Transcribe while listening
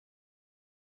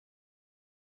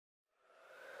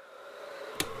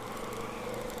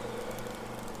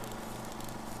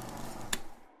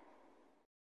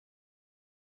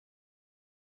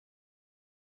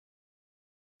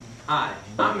Hi,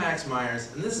 I'm Max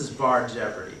Meyers, and this is Bar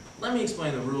Jeopardy. Let me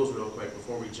explain the rules real quick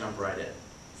before we jump right in.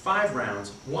 5 rounds,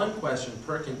 1 question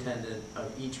per contestant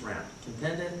of each round.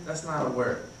 Contestant? That's not a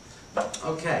word.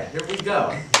 Okay, here we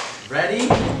go. Ready?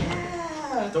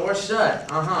 Yeah. Door shut.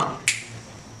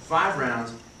 5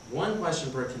 rounds, 1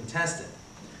 question per contestant.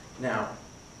 Now,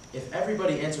 if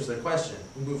everybody answers their question,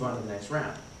 we move on to the next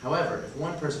round. However, if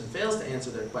one person fails to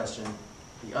answer their question,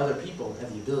 the other people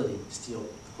have the ability to steal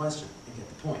the question and get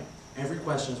the point. Every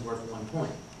question is worth 1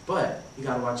 point, but you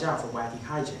gotta watch out for wacky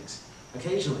hijinks.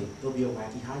 Occasionally, there'll be a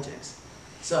wacky hijinks.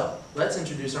 So, let's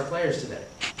introduce our players today.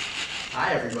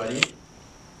 Hi, everybody.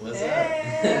 What's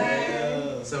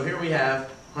Hey. up? So here we have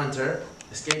Hunter,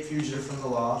 escaped fugitive from the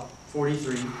law,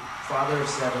 43, father of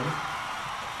 7,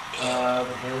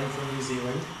 hailing from New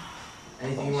Zealand.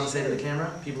 Anything you want to say to the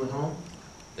camera, people at home?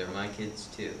 They're my kids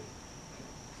too.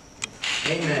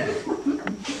 Amen.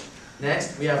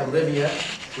 Next, we have Olivia,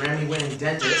 Grammy-winning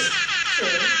dentist,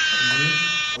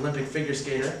 Olympic figure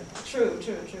skater, True.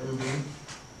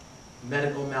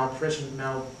 medical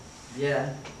malpractitioner, did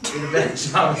a better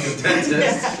job as a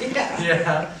dentist.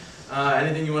 Yeah.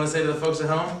 Anything you want to say to the folks at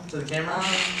home, to the camera?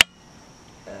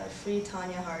 Free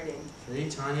Tanya Harding. Free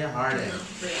Tanya Harding.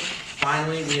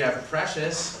 Finally, we have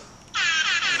Precious,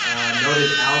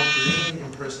 noted Al Green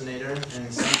impersonator,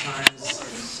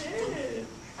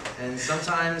 and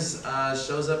sometimes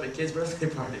shows up at kids' birthday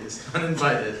parties,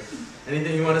 uninvited.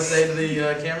 Anything you want to say to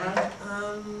the camera?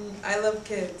 I love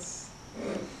kids.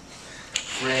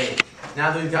 Great.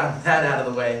 Now that we've gotten that out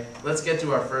of the way, let's get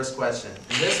to our first question.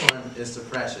 And this one is to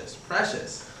Precious.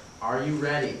 Precious, are you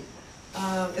ready?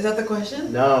 Is that the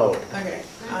question? No. Okay.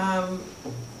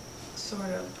 Sort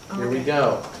of. Here we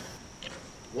go.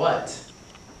 What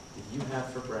did you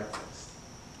have for breakfast?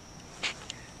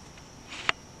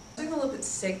 I was a little bit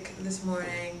sick this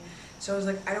morning, so I was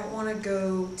like, I don't want to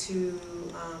go to,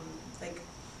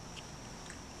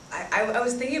 I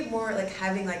was thinking of more like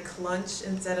having like lunch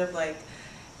instead of like,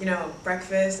 you know,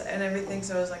 breakfast and everything,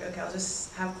 so I was like, okay, I'll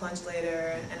just have lunch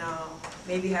later and I'll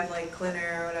maybe have like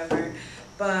dinner or whatever.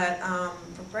 But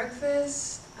for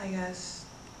breakfast, I guess,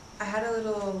 I had a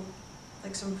little,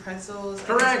 like some pretzels.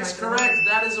 Correct.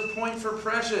 That is a point for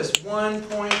Precious. 1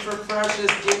 point for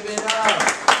Precious. Give it up.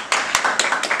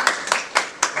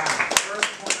 Wow, first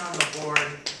point on the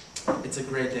board. It's a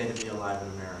great day to be alive in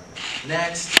America.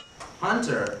 Next,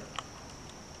 Hunter.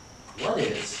 What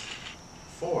is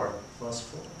 4 plus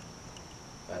 4?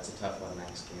 That's a tough one,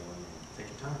 Max. Give me Take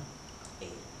your time. 8.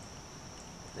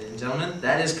 Ladies and gentlemen,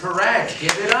 that is correct.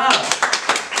 Give it up.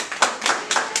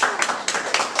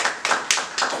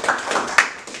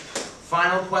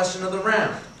 Final question of the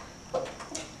round.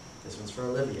 This one's for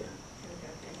Olivia.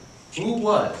 Who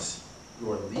was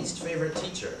your least favorite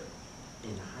teacher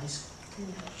in high school?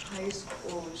 In high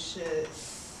school, shit.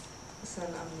 Listen,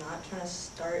 I'm not trying to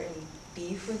start any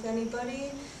beef with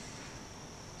anybody,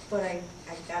 but I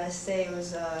gotta say it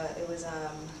was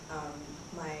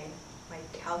my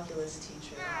calculus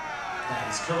teacher. That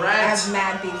is I correct. have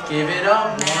mad beef. Give it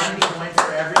up. 1 point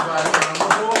for everybody on the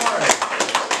board.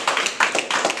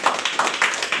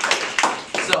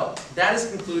 So, that has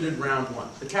concluded round 1,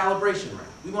 the calibration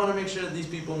round. We want to make sure that these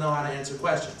people know how to answer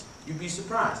questions. You'd be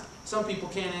surprised. Some people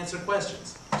can't answer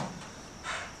questions.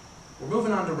 We're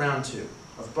moving on to round 2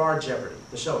 of Bar Jeopardy,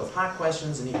 the show of hot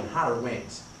questions and even hotter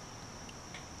wings.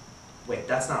 Wait,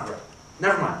 that's not right.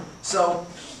 Never mind. So,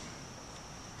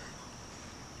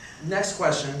 next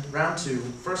question, round 2,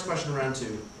 first question of round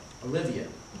 2, Olivia.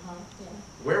 Yeah.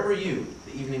 Where were you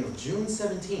the evening of June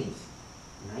 17th,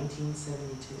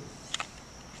 1972?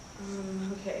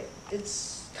 Okay,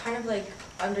 it's kind of like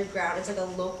underground. It's like a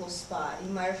local spot. You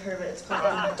might have heard of it. It's called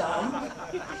The Dump.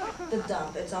 The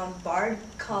Dump. It's on Bard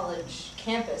College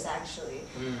campus, actually.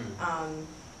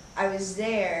 I was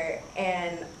there,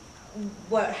 and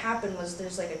what happened was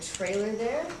there's like a trailer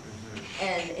there,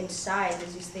 and inside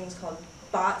there's these things called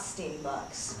Botstein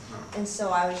bucks. And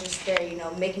so I was just there, you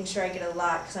know, making sure I get a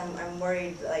lot, because I'm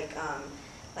worried like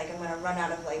I'm gonna run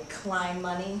out of like Klein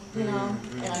money, you know,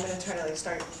 and I'm gonna try to like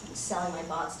start selling my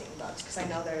Botstein bucks, because I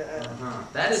know they're.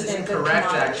 That is incorrect,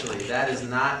 actually. That is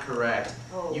not correct.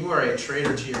 Oh. You are a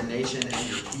traitor to your nation and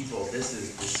your people. This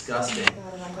is disgusting.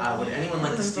 Would anyone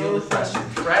like to steal the question?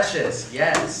 Precious,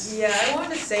 yes. Yeah, I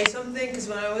wanted to say something because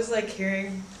when I was like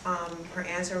hearing her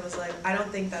answer was like, I don't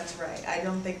think that's right. I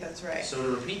don't think that's right. So to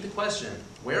repeat the question,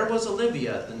 where was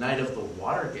Olivia the night of the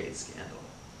Watergate scandal?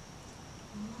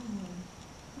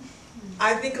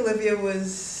 I think Olivia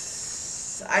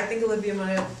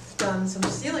might have done some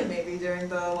stealing maybe during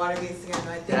the Watergate scandal.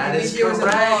 I think That maybe is she was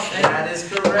correct. involved. That is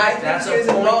correct. That's a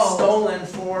point stolen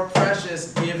for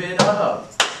Precious. Give it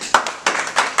up.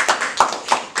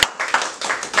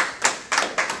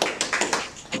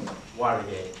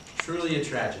 Watergate. Truly a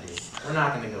tragedy. We're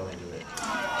not going to go into it.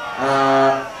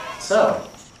 So,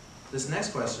 this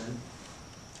next question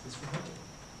is for Hunter.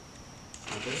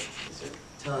 Hunter,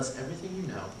 tell us everything you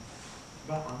know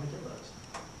about armadillos.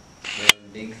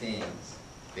 Big things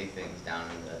down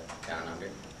under.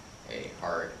 They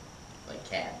hard, like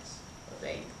cats.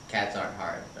 But cats aren't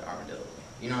hard, but armadillos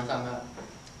are. You know what I'm talking about?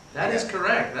 That is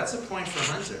correct. That's a point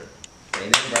for Hunter. They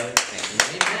know, brother. Thank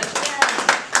you. Amen.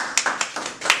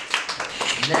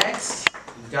 Next,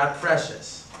 we've got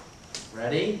Precious.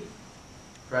 Ready?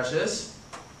 Precious,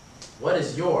 what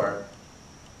is your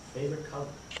favorite color?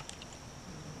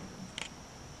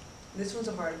 This one's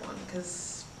a hard one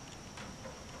because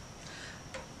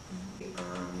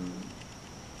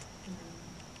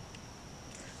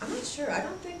I'm not sure. I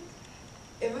don't think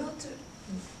I'm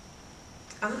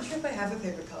not sure if I have a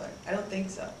favorite color. I don't think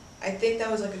so. I think that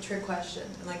was like a trick question,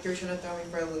 and like you were trying to throw me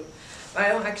for a loop. But I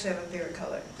don't actually have a favorite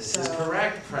color. This is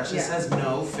correct. Precious has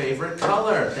no favorite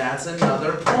color. That's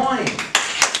another point.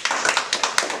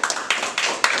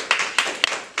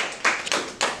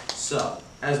 So,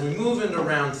 as we move into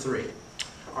round 3,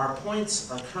 our points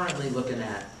are currently looking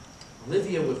at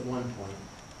Olivia with 1 point,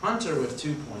 Hunter with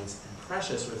 2 points, and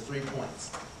Precious with 3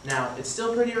 points. Now, it's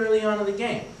still pretty early on in the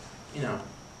game. You know,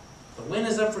 the win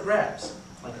is up for grabs,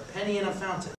 like a penny in a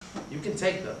fountain. You can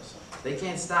take those. They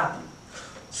can't stop you.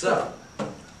 So,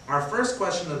 our first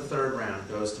question of the 3rd round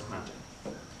goes to Hunter.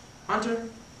 Hunter,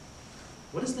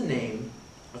 what is the name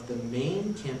of the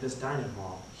main campus dining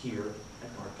hall here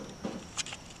at Barclay?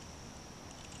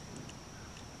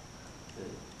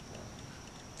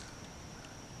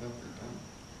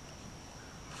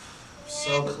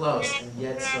 So close, and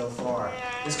yet so far.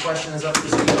 This question is up for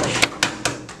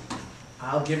score.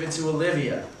 I'll give it to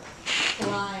Olivia.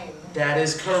 Klein. That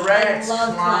is correct. I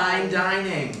love Klein Klein.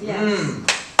 Dining.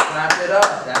 Yes. Clap it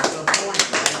up. That's the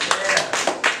point right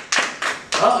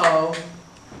there. Uh-oh.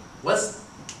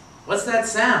 What's that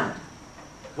sound?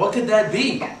 What could that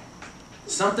be?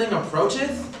 Something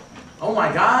approacheth? Oh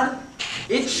my God.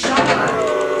 It's Sean.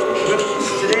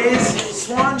 Today's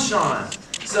Swan Sean.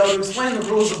 So to explain the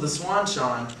rules of the Swan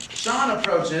Sean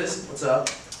approaches, what's up,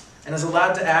 and is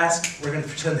allowed to ask, we're going to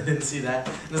pretend they didn't see that,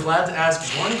 and is allowed to ask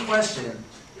one question,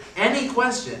 any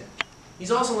question.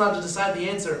 He's also allowed to decide the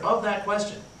answer of that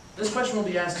question. This question will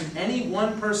be asked to any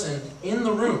one person in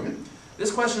the room.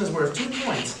 This question is worth 2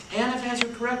 points, and if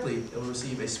answered correctly, it will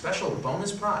receive a special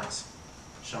bonus prize.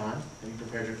 Sean, have you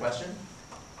prepared your question?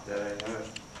 That I have.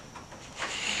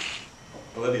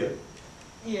 Olivia,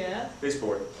 Yeah.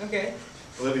 baseboard. Okay.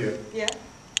 Olivia, Yeah.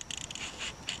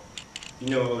 you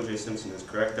know O.J. Simpson is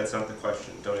correct? That's not the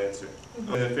question. Don't answer. In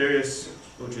the nefarious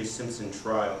O.J. Simpson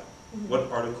trial, what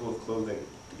article of clothing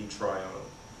did he try on?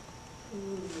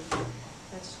 Ooh,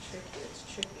 that's tricky. It's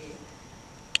tricky.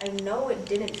 I know it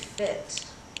didn't fit.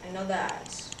 I know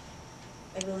that.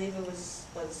 I believe it was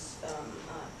a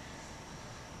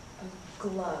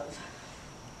glove.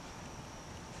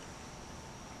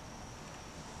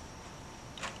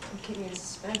 You keep me in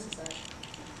suspense, is that?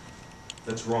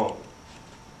 That's wrong.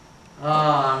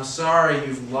 I'm sorry,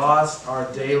 you've lost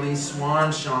our daily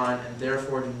Swan Sean, and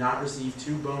therefore do not receive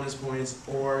 2 bonus points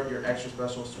or your extra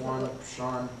special Swan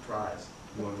Sean prize.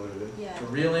 You want to know what it is? Yeah. The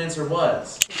real answer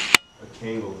was A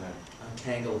Kangol hat. a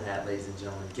Kangol hat, ladies and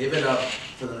gentlemen. Give it up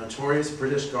for the notorious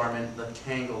British garment, the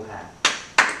Kangol hat.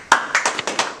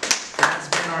 That's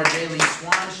been our daily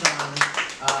Swan Sean.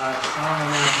 Sean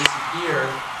will now disappear.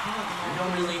 We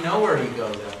don't really know where he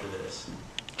goes after this.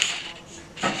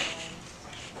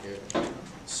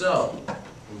 So,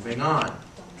 moving on.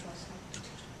 Don't trust me.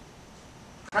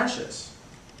 Precious,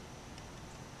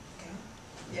 Okay.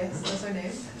 Yes, that's our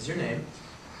name. that is your name.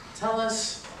 Tell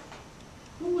us,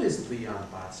 who is Leon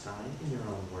Botstein in your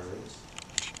own words?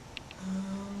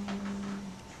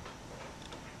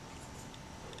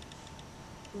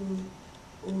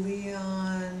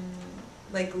 Leon,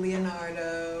 like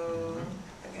Leonardo.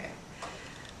 Okay.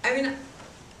 I mean,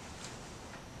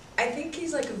 I think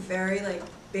he's like a very like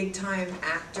big time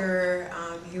actor.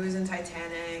 He was in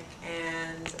Titanic,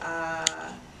 and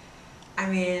I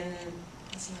mean,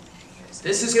 what's the other thing he was in?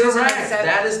 This is He was in, like, correct.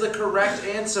 That is the correct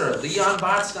answer. Leon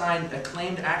Botstein,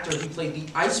 acclaimed actor, he played the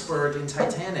iceberg in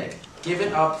Titanic. Give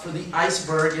it up for the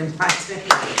iceberg in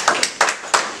Titanic.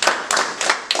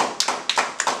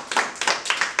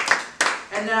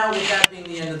 And now, with that being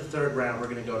the end of the 3rd round, we're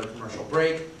going to go to commercial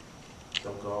break.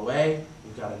 Don't go away.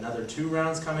 We've got another 2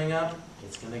 rounds coming up.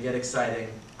 It's going to get exciting.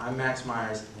 I'm Max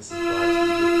Meyers, and this is Bar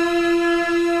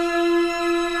TV.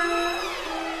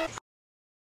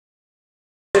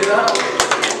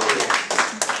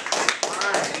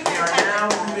 Alright, we are now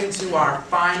moving to to our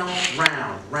final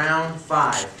round, round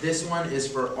 5. This one is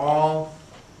for all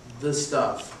the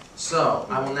stuff. So,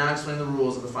 I will now explain the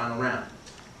rules of the final round.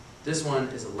 This one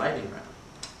is a lightning round,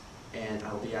 and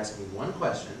I will be asking you one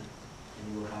question,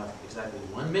 and you will have exactly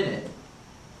 1 minute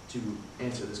to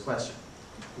answer this question.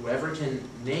 Whoever can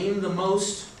name the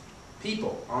most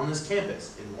people on this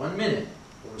campus in 1 minute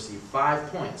will receive 5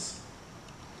 points.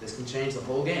 This can change the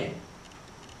whole game.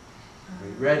 Are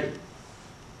you ready?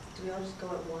 Do we all just go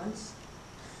at once?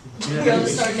 Yeah. We all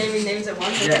just start naming names at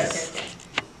once? Yes. Okay.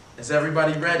 Is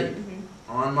everybody ready? Mhm.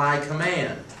 On my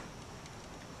command.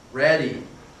 Ready.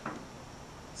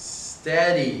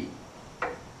 Steady.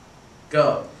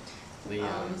 Go.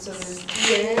 Leon. So there's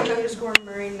Nguyen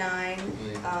 _Murray 9,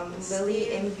 William.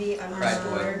 Lily Envy _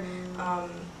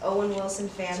 Owen Wilson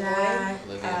fanboy, Jack,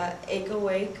 Olivia. Ake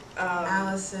Awake,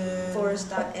 Allison,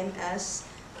 Forrest.ms,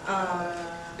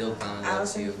 Bill Conlon loves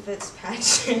Allison you.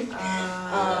 Fitzpatrick.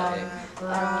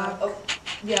 Brock,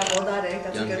 Yeah, well, that egg,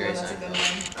 that's Young a good Jerry one, that's a good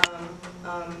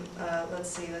one. Let's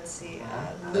see,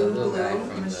 The Lou little guy Bloom,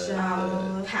 from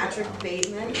Michelle, Patrick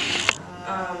Bateman.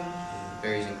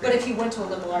 Berries and But Cream. if he went to a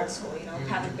liberal arts school, you know,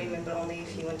 Patrick Bateman, but only if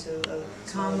he went to a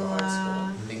small liberal arts school.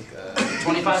 Kamala, I think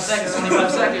 25 seconds,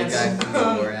 25 the seconds. guy from the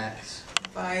Borax.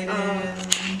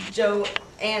 Biden, Joe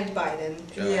and Biden.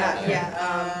 Joe,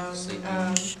 Yeah. Sleepy.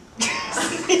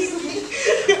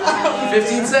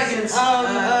 15 seconds.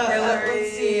 Hillary,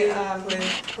 Let's see,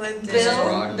 Clinton,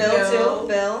 Bill, Bill,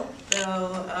 Bill,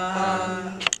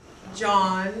 John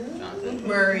Jonathan.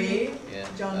 Murray, Yeah.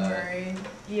 John Murray,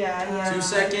 yeah. 2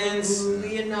 seconds.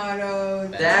 Leonardo,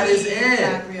 That is it.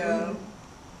 DiCaprio.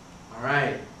 All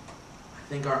right. I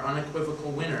think our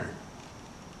unequivocal winner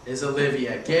is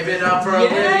Olivia. Give it up for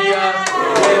Olivia.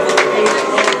 With 8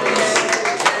 points.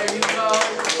 There you go.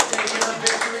 Taking a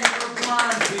victory for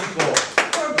blonde people.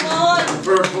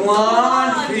 For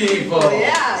blonde people.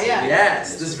 Yeah.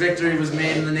 Yes, this victory was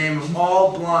made in the name of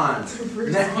all blondes.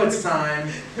 Now it's time.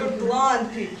 For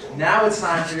blonde people. Now it's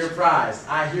time for your prize.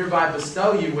 I hereby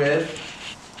bestow you with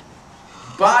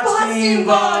Botsing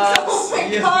Bucks. Oh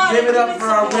my God, Give it up give for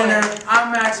me our some winner. more.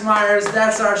 I'm Max Meyers.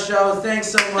 That's our show. Thanks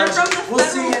so much. They're from the We'll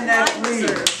see you Federal next Crime week.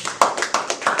 Service.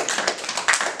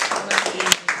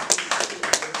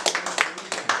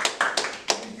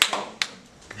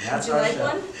 That's Would you our like show.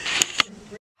 one?